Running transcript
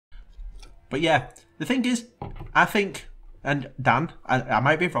But yeah, the thing is, I think, and Dan, I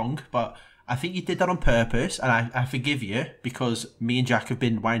might be wrong, but I think you did that on purpose, and I forgive you because me and Jack have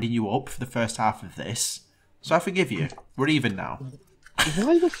been winding you up for the first half of this. So I forgive you. We're even now.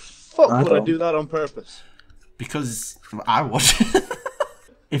 Why the fuck would I do that on purpose? Because I would.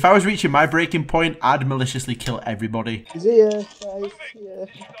 If I was reaching my breaking point, I'd maliciously kill everybody. He's here, guys. Yeah.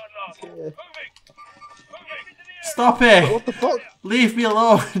 He's here. Stop it! What the fuck? Leave me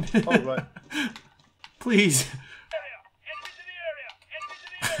alone! Oh, right. Please.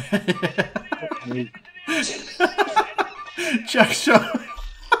 Jack, shut up.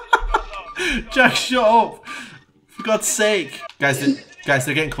 Jack, shut up. For God's sake. Guys,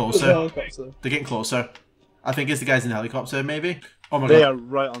 they're getting closer. They're getting closer. I think it's the guys in the helicopter, maybe. Oh my god. They are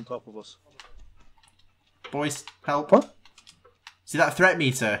right on top of us. Boys, help. What? See that threat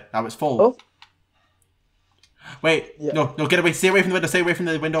meter? Now it's full. Oh. Wait, Yeah. no, get away. Stay away from the window. Stay away from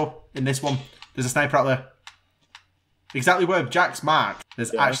the window in this one. There's a sniper out there. Exactly where Jack's marked.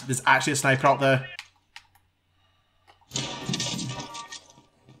 There's actually a sniper out there.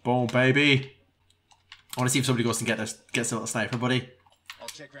 Boom, baby. I want to see if somebody goes and gets a little sniper, buddy.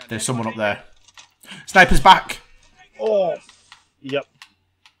 There's someone up there. Sniper's back. Oh. Yep.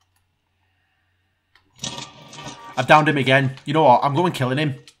 I've downed him again. You know what? I'm going killing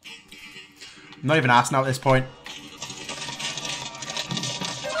him. I'm not even asking now at this point.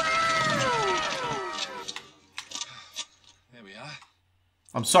 There we are.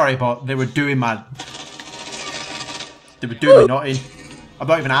 I'm sorry, but they were doing my... They were doing me nutting. I'm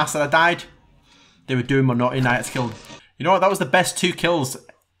not even asked that I died. They were doing my nutting. I had to kill. You know what? That was the best 2 kills.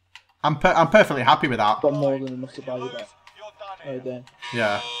 I'm perfectly happy with that. Got more than enough to buy you back. Right then.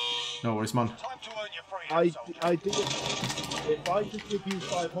 Yeah. No worries, man. I did it. If I just give you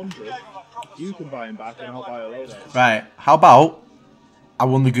 500, you can buy him back and I'll buy a loadout. Right. How about I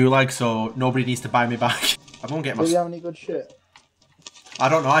won the gulag, so nobody needs to buy me back. I won't get my... Do you have any good shit? I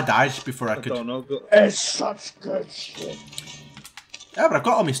don't know. I died before I could... I don't know. It's such good shit. Yeah, but I've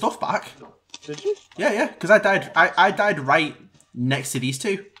got all my stuff back. Did you? Yeah, because I died. I died right next to these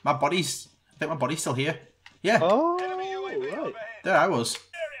two. My body's... I think my body's still here. Yeah. Oh, right. There I was.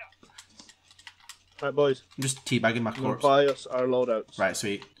 Right, boys. I'm just teabagging my I'm gonna corpse. buy us our loadouts. Right,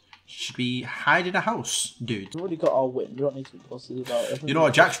 sweet. Should we hide in a house, dude? We've already got our win. You don't need to be positive about it. You know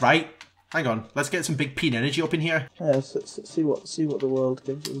what, Jack's right. Hang on, let's get some big peen energy up in here. Yeah, see what the world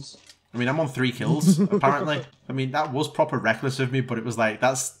gives us. I mean, I'm on 3 kills, apparently. I mean, that was proper reckless of me, but it was like,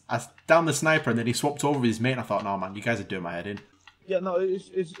 I downed the sniper and then he swapped over with his mate and I thought, no man, you guys are doing my head in. Yeah, no,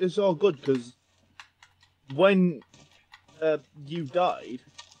 it's all good because when you died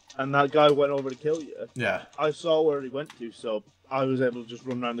and that guy went over to kill you, Yeah. I saw where he went to, so I was able to just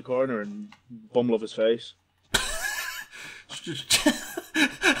run around the corner and bumble up his face.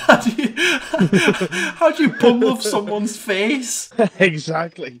 How do you bum off someone's face?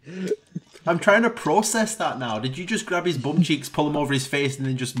 Exactly. I'm trying to process that now. Did you just grab his bum cheeks, pull him over his face, and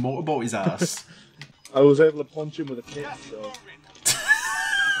then just motorboat his ass? I was able to punch him with a kick, so...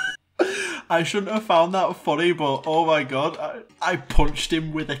 I shouldn't have found that funny, but oh my god, I punched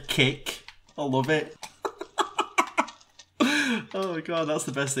him with a kick. I love it. Oh my god, that's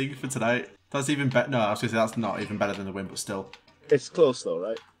the best thing for tonight. That's even better. No, I was going to say that's not even better than the win, but still. It's close though,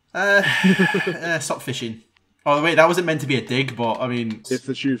 right? Stop fishing. Oh wait, that wasn't meant to be a dig, but I mean... If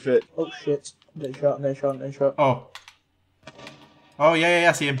the shoe fit. Oh shit. They shot. Oh. Oh yeah,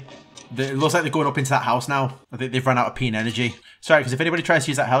 I see him. It looks like they're going up into that house now. I think they've run out of peen energy. Sorry, because if anybody tries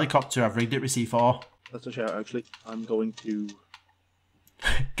to use that helicopter, I've rigged it with C4. That's a shout, actually. I'm going to...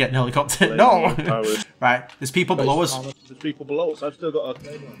 Get an helicopter. No! Towers. Right, there's people below us. There's people below us. I've still got a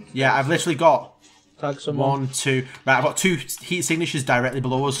claim on. Yeah, I've literally got... Tag someone. 1, 2... Right, I've got 2 heat signatures directly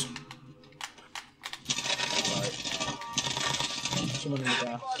below us. Someone in the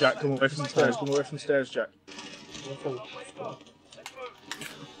gas. Jack, come away from the stairs. Come away from the stairs, Jack.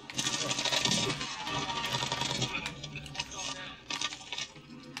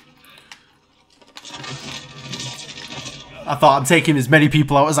 I thought I'm taking as many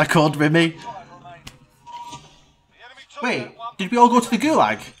people out as I could with me. Wait, did we all go to the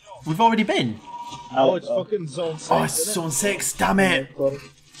gulag? We've already been. Oh, it's fucking zone 6. Oh, it's zone 6, damn it. Yeah, got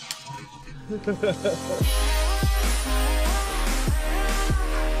it.